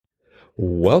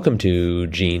Welcome to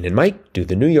Gene and Mike do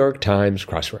the New York Times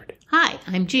crossword. Hi,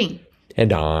 I'm Jean.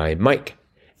 And I'm Mike.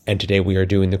 And today we are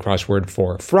doing the crossword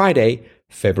for Friday,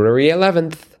 February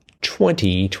 11th,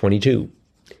 2022.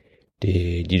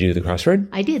 Did you do the crossword?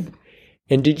 I did.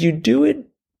 And did you do it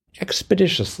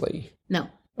expeditiously? No.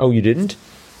 Oh, you didn't?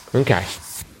 Okay.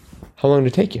 How long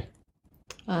did it take you?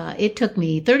 It took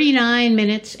me 39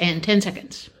 minutes and 10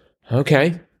 seconds.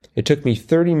 Okay. It took me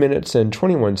 30 minutes and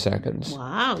 21 seconds.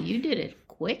 Wow, you did it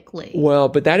quickly. Well,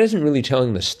 but that isn't really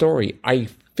telling the story. I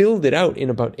filled it out in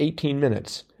about 18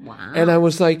 minutes. Wow. And I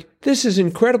was like, this is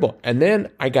incredible. And then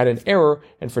I got an error,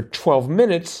 and for 12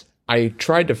 minutes, I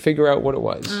tried to figure out what it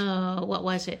was. What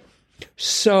was it?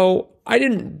 So I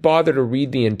didn't bother to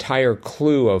read the entire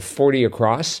clue of 40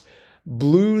 across.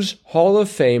 Blues Hall of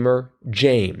Famer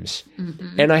James.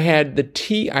 Mm-hmm. And I had the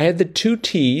two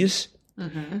T's.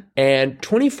 Mm-hmm. And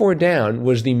 24 down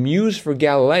was the muse for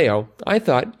Galileo. I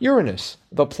thought Uranus,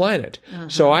 the planet. Uh-huh.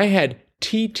 So I had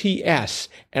TTS,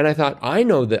 and I thought, I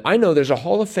know there's a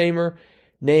Hall of Famer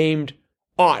named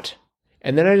Ott.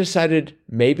 And then I decided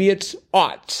maybe it's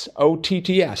Otts,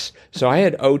 OTTS. So I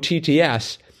had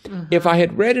OTTS. Uh-huh. If I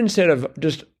had read instead of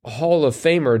just Hall of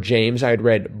Famer James, I had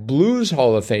read Blues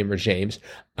Hall of Famer James,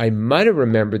 I might have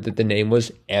remembered that the name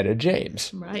was Etta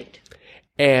James. Right.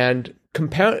 And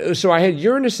so I had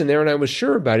Uranus in there, and I was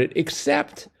sure about it,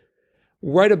 except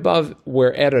right above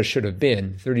where Etta should have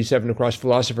been, 37 across,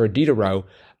 philosopher Diderot,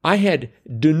 I had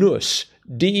Denus,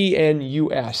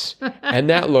 Denus, and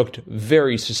that looked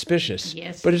very suspicious.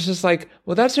 Yes. But it's just like,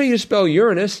 well, that's how you spell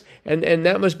Uranus, and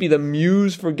that must be the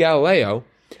muse for Galileo.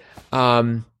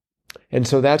 And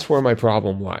so that's where my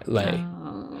problem lay.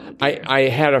 Oh, I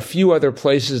had a few other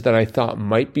places that I thought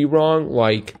might be wrong,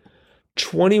 like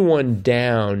 21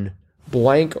 down,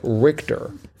 blank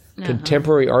Richter,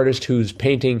 contemporary artist whose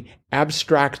painting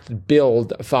Abstract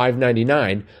Build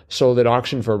 599 sold at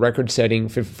auction for a record-setting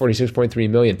 $46.3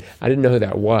 million. I didn't know who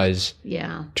that was.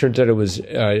 Yeah. Turns out it was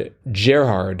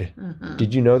Gerhard. Uh-huh.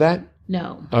 Did you know that?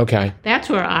 No. Okay. That's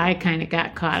where I kind of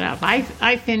got caught up.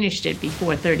 I finished it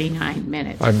before 39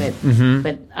 minutes,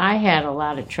 but I had a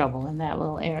lot of trouble in that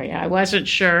little area. I wasn't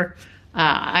sure.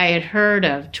 I had heard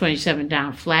of 27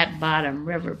 down, flat bottom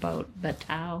riverboat,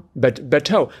 bateau.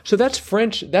 Bateau. So that's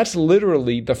French. That's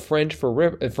literally the French for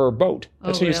boat.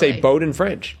 That's how you say boat in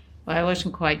French. Well, I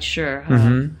wasn't quite sure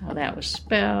how that was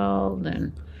spelled,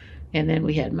 and then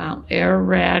we had Mount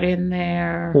Ararat in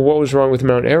there. Well, what was wrong with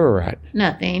Mount Ararat?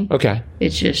 Nothing. Okay.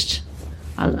 It's just,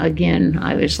 again,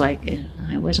 I was like,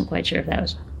 I wasn't quite sure if that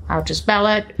was how to spell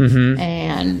it,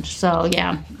 and so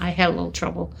yeah, I had a little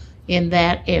trouble in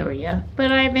that area,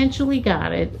 but I eventually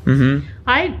got it. Mm-hmm.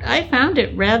 I found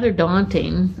it rather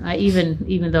daunting,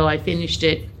 even though I finished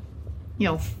it,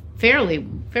 fairly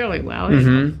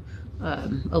well,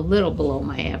 a little below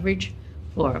my average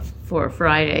for a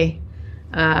Friday.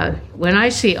 When I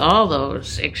see all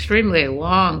those extremely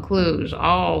long clues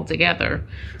all together,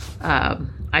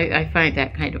 I find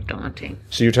that kind of daunting.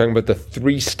 So you're talking about the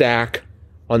 3-stack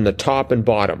on the top and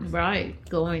bottom. Right,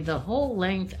 going the whole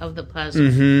length of the puzzle.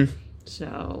 Mm-hmm.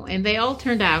 So, and they all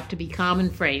turned out to be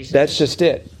common phrases. That's just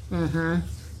it.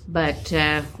 But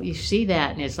you see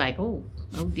that, and it's like, oh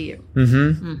dear.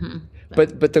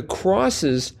 But the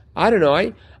crosses, I don't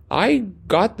know. I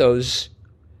got those.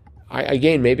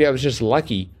 Again, maybe I was just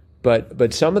lucky.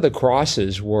 But some of the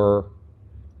crosses were,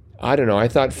 I don't know. I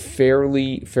thought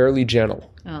fairly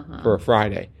gentle for a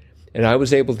Friday, and I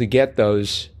was able to get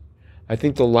those. I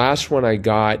think the last one I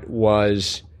got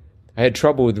was, I had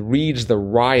trouble with reads the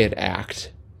Riot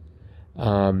Act.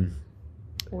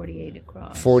 48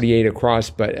 across. 48 across,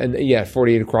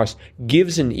 48 across.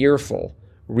 Gives an earful,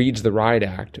 reads the Riot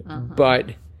Act.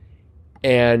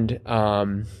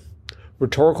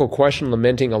 Rhetorical question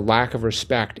lamenting a lack of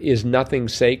respect is nothing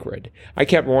sacred. I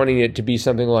kept wanting it to be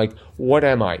something like, what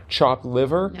am I, chopped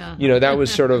liver? That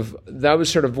was sort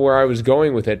of where I was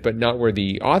going with it, but not where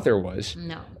the author was.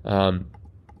 No.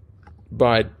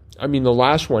 But I mean, the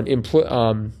last one,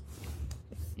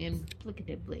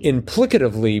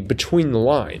 implicatively between the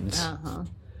lines.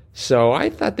 So I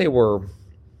thought they were,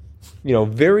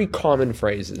 very common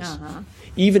phrases.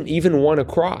 Even one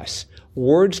across.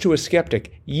 Words to a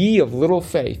skeptic, ye of little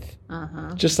faith.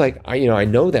 Just like I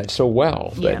know that so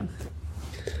well.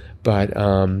 But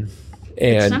and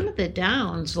some of the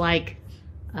downs, like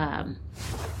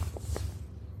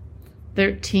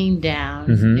 13 down,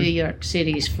 New York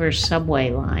City's first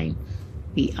subway line,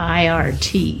 the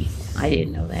IRT. I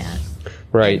didn't know that.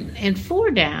 Right. And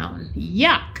 4 down,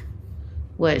 yuck,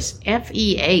 was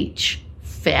FEH,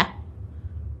 feh.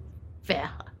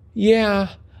 Yeah.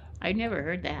 I never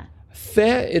heard that.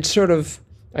 It's sort of,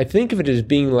 I think of it as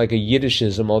being like a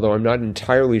Yiddishism, although I'm not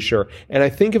entirely sure. And I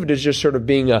think of it as just sort of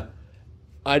being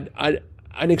an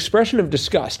expression of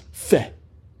disgust. Feh.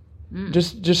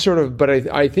 Just sort of, but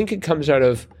I think it comes out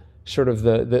of sort of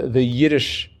the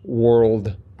Yiddish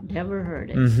world. Never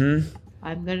heard it. Mm-hmm.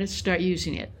 I'm going to start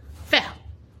using it. Feh.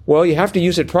 Well, you have to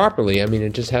use it properly. I mean,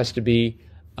 it just has to be.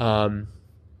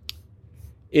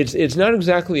 It's not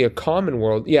exactly a common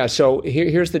word. Yeah. So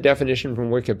here's the definition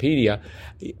from Wikipedia.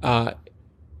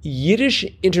 Yiddish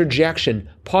interjection,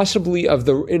 possibly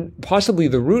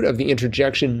the root of the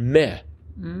interjection meh.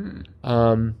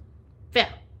 Feh.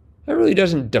 That really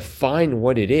doesn't define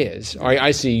what it is.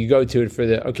 I see. You go to it for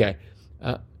the okay.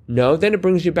 No, then it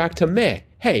brings you back to meh.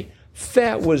 Hey,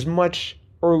 feh was much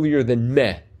earlier than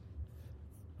meh.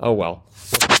 Oh well,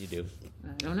 what can you do?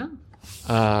 I don't know.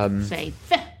 Say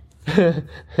feh. Say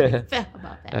feh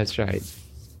about that. That's right.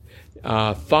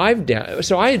 5 down.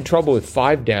 So I had trouble with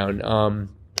 5 down.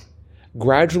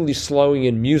 Gradually slowing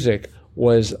in music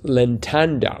was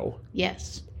lentando.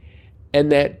 Yes.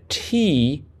 And that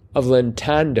T of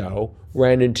lentando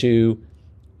ran into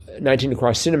 19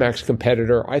 Across Cinemax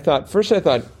competitor. First I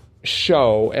thought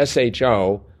show,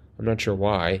 S-H-O. I'm not sure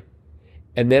why.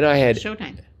 And then I had...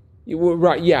 Showtime.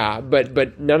 Right, yeah,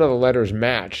 but none of the letters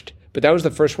matched. But that was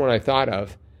the first one I thought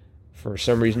of for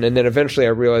some reason. And then eventually I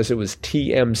realized it was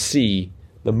TMC,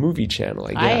 the movie channel,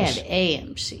 I guess. I had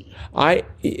AMC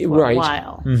for a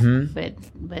while. Mm-hmm.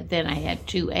 But then I had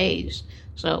 2 A's.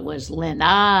 So it was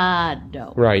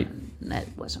Lenado. Right. And that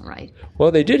wasn't right.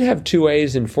 Well, they did have 2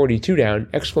 A's in 42 down,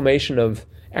 exclamation of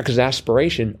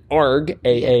exasperation, ARG,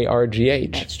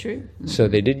 A-A-R-G-H. That's true. Mm-hmm. So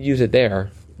they did use it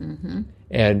there. Mm-hmm.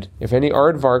 And if any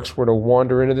aardvarks were to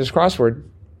wander into this crossword,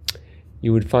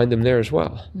 you would find them there as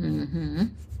well. Mm-hmm.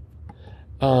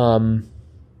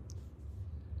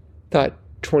 Thought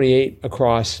 28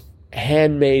 across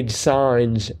handmade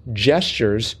signs,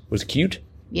 gestures was cute.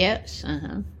 Yes.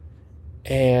 Uh-huh.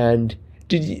 And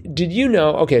did you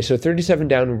know, okay, so 37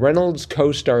 down, Reynolds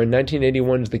co-star in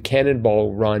 1981's The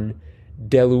Cannonball Run,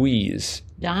 DeLuise.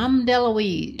 Dom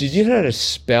DeLuise. Did you know how to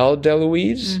spell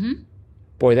DeLuise? Mm-hmm.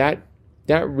 Boy, that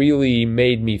really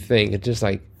made me think. It's just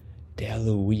like,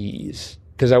 DeLuise.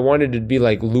 Because I wanted it to be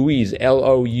like Louise,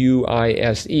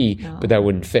 L-O-U-I-S-E, No. but that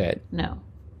wouldn't fit. No.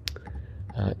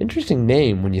 Interesting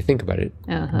name when you think about it.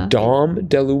 Uh-huh. Dom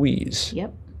DeLuise.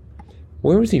 Yep.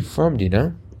 Where was he from, do you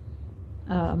know?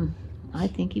 I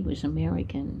think he was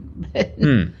American.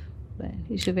 But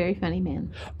he's a very funny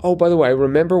man. Oh, by the way, I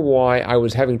remember why I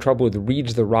was having trouble with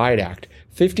Reed's The Riot Act.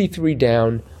 53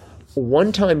 down,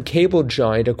 one-time cable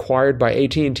giant acquired by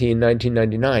AT&T in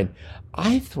 1999.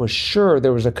 I was sure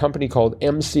there was a company called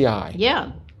MCI.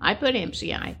 Yeah, I put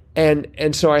MCI.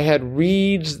 And so I had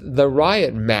Reed's The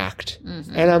Riot Macked.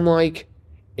 Mm-hmm. And I'm like,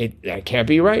 that can't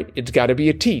be right. It's got to be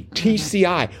a T.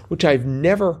 TCI, which I've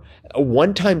never... A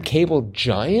one-time cable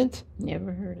giant?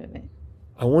 Never heard of it.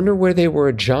 I wonder where they were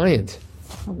a giant.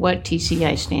 What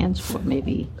TCI stands for,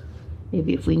 maybe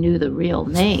if we knew the real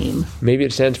name. Maybe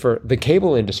it stands for the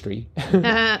cable industry.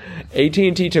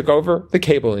 AT&T took over the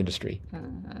cable industry.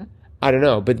 Uh-huh. I don't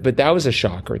know, but that was a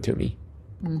shocker to me.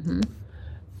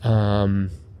 Mm-hmm.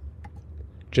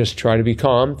 Just try to be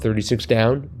calm. 36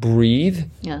 down. Breathe.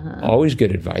 Uh-huh. Always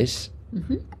good advice.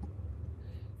 Mm-hmm.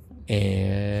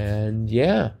 And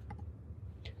yeah.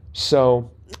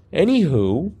 So,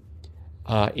 anywho,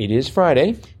 it is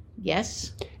Friday.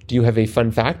 Yes. Do you have a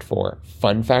fun fact for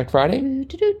Fun Fact Friday?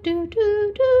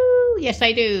 Yes,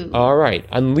 I do. All right.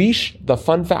 Unleash the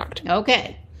fun fact.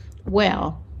 Okay.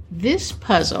 Well, this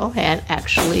puzzle had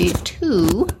actually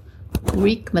 2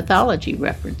 Greek mythology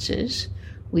references.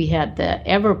 We had the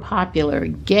ever-popular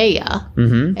Gaia.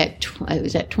 Mm-hmm. It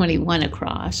was at 21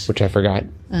 across. Which I forgot.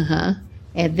 Uh-huh.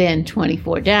 And then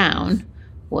 24 down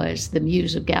was the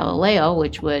Muse of Galileo,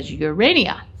 which was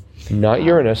Urania. Not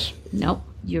Uranus. Nope,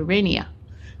 Urania.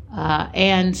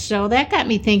 And so that got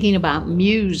me thinking about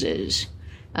muses,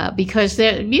 because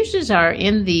the muses are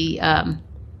in the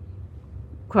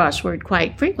crossword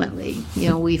quite frequently. You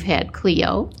know, we've had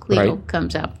Cleo. Cleo right.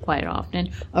 comes up quite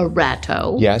often.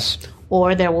 Erato. Yes.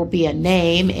 Or there will be a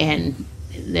name, and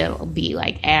they'll be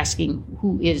like asking,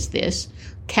 who is this?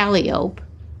 Calliope,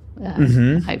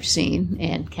 I've seen,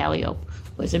 and Calliope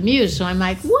was a muse. So I'm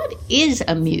like, what is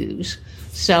a muse?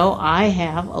 So I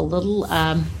have a little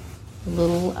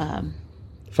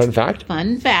fun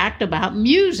fact about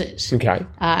muses. Okay.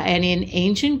 And in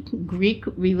ancient Greek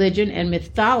religion and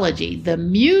mythology, the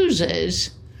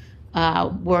muses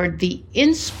were the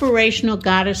inspirational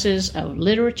goddesses of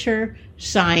literature,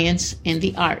 science, and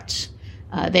the arts.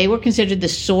 They were considered the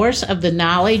source of the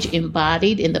knowledge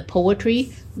embodied in the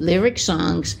poetry, lyric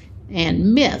songs,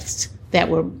 and myths that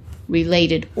were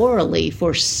related orally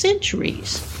for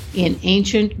centuries in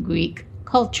ancient Greek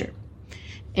culture.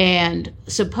 And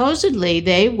supposedly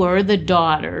they were the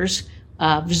daughters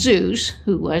of Zeus,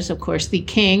 who was, of course, the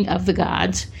king of the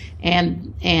gods,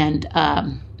 and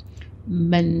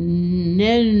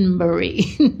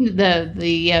Menemri,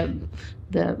 the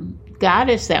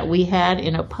goddess that we had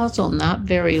in a puzzle not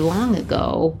very long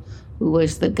ago, who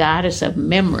was the goddess of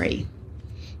memory.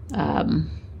 Mnemosyne?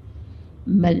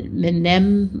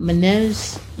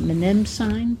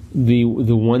 The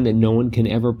one that no one can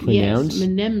ever pronounce? Yes,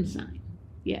 Mnemosyne.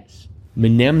 Yes.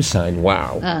 Mnemosyne,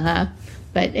 wow. Uh-huh.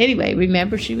 But anyway,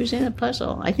 remember she was in a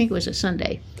puzzle. I think it was a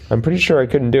Sunday. I'm pretty sure I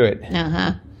couldn't do it.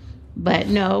 Uh-huh. But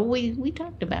no, we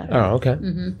talked about her. Oh, okay.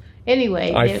 Mm-hmm.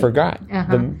 Anyway. I forgot.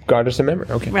 The goddess of memory.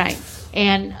 Okay. Right.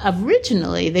 And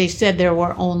originally they said there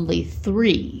were only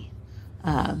 3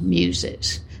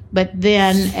 muses. But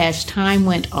then as time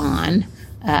went on,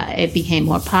 it became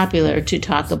more popular to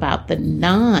talk about the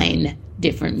 9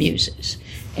 different muses.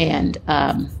 And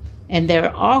there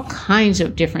are all kinds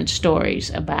of different stories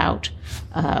about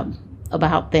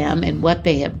them and what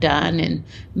they have done, and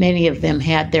many of them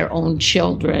had their own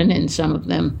children, and some of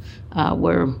them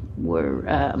were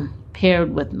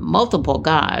paired with multiple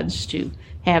gods to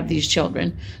have these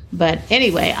children. But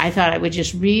anyway, I thought I would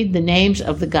just read the names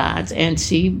of the gods and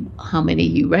see how many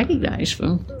you recognize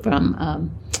from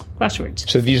crosswords.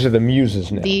 So these are the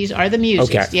muses now. These are the muses.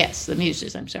 Okay. Yes, the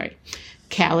muses. I'm sorry.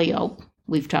 Calliope,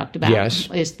 we've talked about. Yes.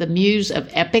 Is the muse of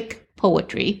epic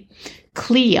poetry.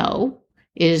 Clio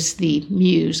is the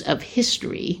muse of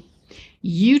history.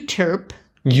 Euterpe.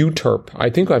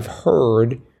 I think I've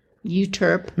heard.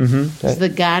 Euterpe is the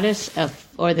goddess of,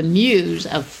 or the muse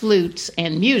of flutes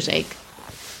and music.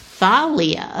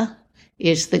 Thalia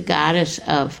is the goddess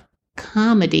of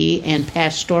comedy and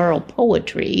pastoral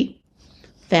poetry.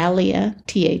 Thalia,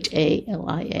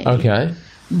 Thalia. Okay.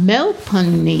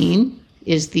 Melpomene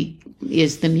is the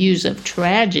muse of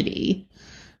tragedy.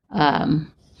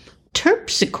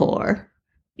 Terpsichore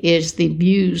is the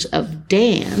muse of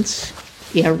dance.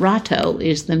 Erato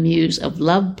is the muse of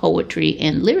love poetry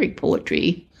and lyric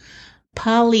poetry.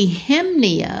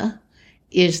 Polyhymnia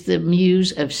is the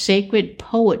muse of sacred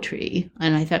poetry,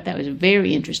 and I thought that was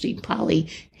very interesting.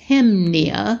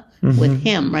 Polyhymnia, with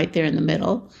hymn right there in the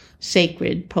middle,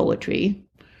 sacred poetry.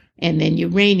 And then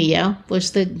Urania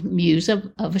was the muse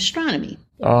of astronomy.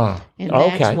 Ah, and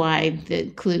that's why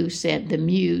the clue said the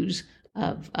muse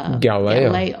of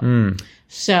Galileo.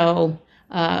 So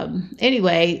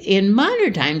anyway, in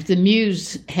modern times, the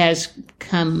muse has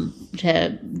come to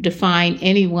define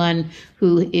anyone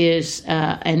who is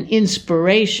an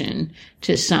inspiration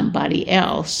to somebody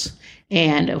else.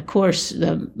 And of course,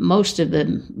 most of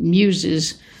the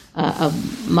muses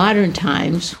of modern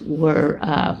times were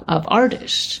of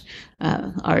artists.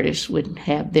 Artists would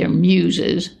have their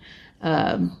muses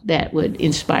that would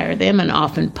inspire them and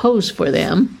often pose for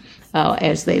them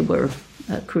as they were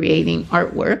creating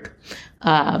artwork.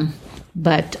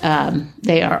 But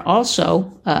they are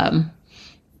also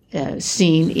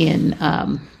seen in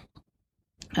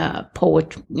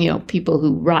people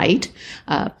who write,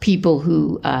 people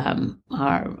who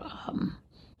are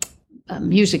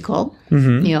musical,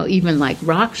 even like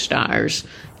rock stars,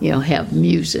 have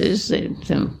muses. And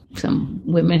some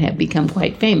women have become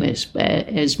quite famous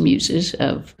as muses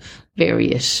of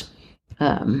various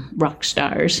rock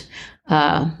stars.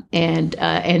 And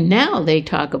now they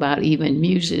talk about even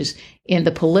muses in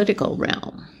the political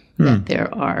realm, that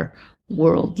there are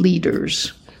world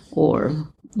leaders or,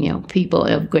 people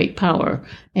of great power,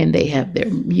 and they have their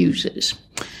muses.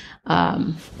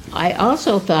 I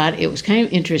also thought it was kind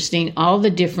of interesting, all the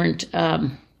different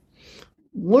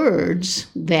words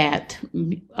that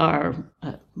are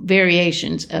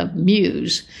variations of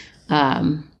muse.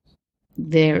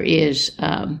 There is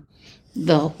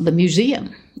the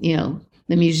museum.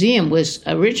 The museum was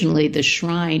originally the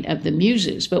shrine of the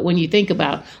muses, but when you think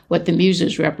about what the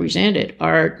muses represented,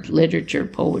 art, literature,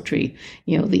 poetry,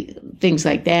 the things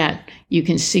like that, you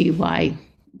can see why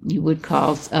you would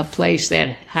call a place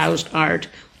that housed art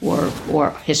or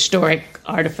historic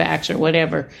artifacts or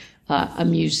whatever a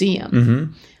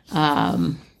museum.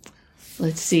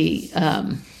 Let's see.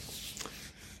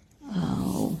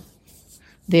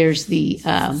 There's the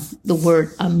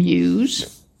word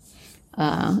amuse.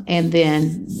 And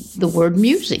then the word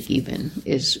music even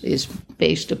is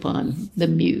based upon the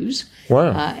muse.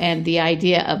 Wow. And the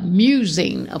idea of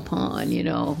musing upon,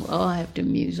 I have to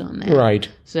muse on that. Right.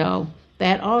 So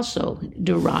that also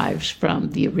derives from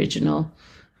the original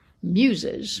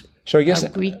muses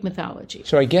of Greek mythology.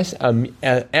 So I guess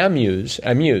amuse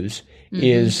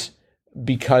is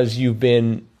because you've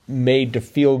been made to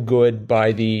feel good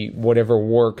by the whatever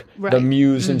work the Right.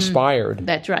 muse inspired.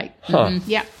 That's right. Huh.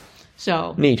 Yeah.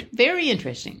 So Neat. very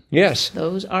interesting. Yes.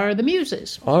 Those are the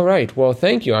muses. All right. Well,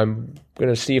 thank you. I'm going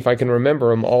to see if I can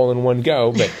remember them all in one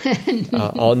go, but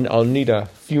I'll need a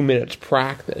few minutes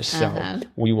practice. So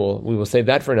we will save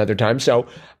that for another time. So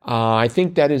I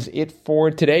think that is it for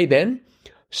today then.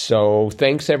 So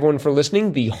thanks everyone for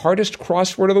listening. The hardest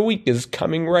crossword of the week is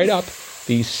coming right up,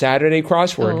 the Saturday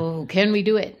crossword. Oh, can we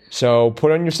do it? So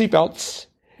put on your seatbelts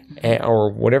or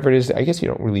whatever it is. I guess you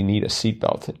don't really need a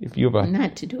seatbelt if you have a.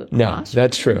 Not to do it. No, cross.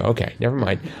 that's true. Okay, never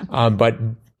mind.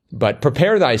 But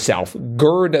prepare thyself,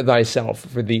 gird thyself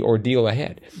for the ordeal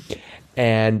ahead,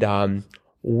 and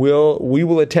we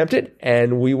will attempt it,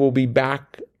 and we will be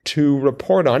back to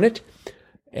report on it,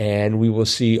 and we will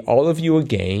see all of you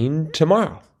again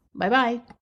tomorrow. Bye-bye.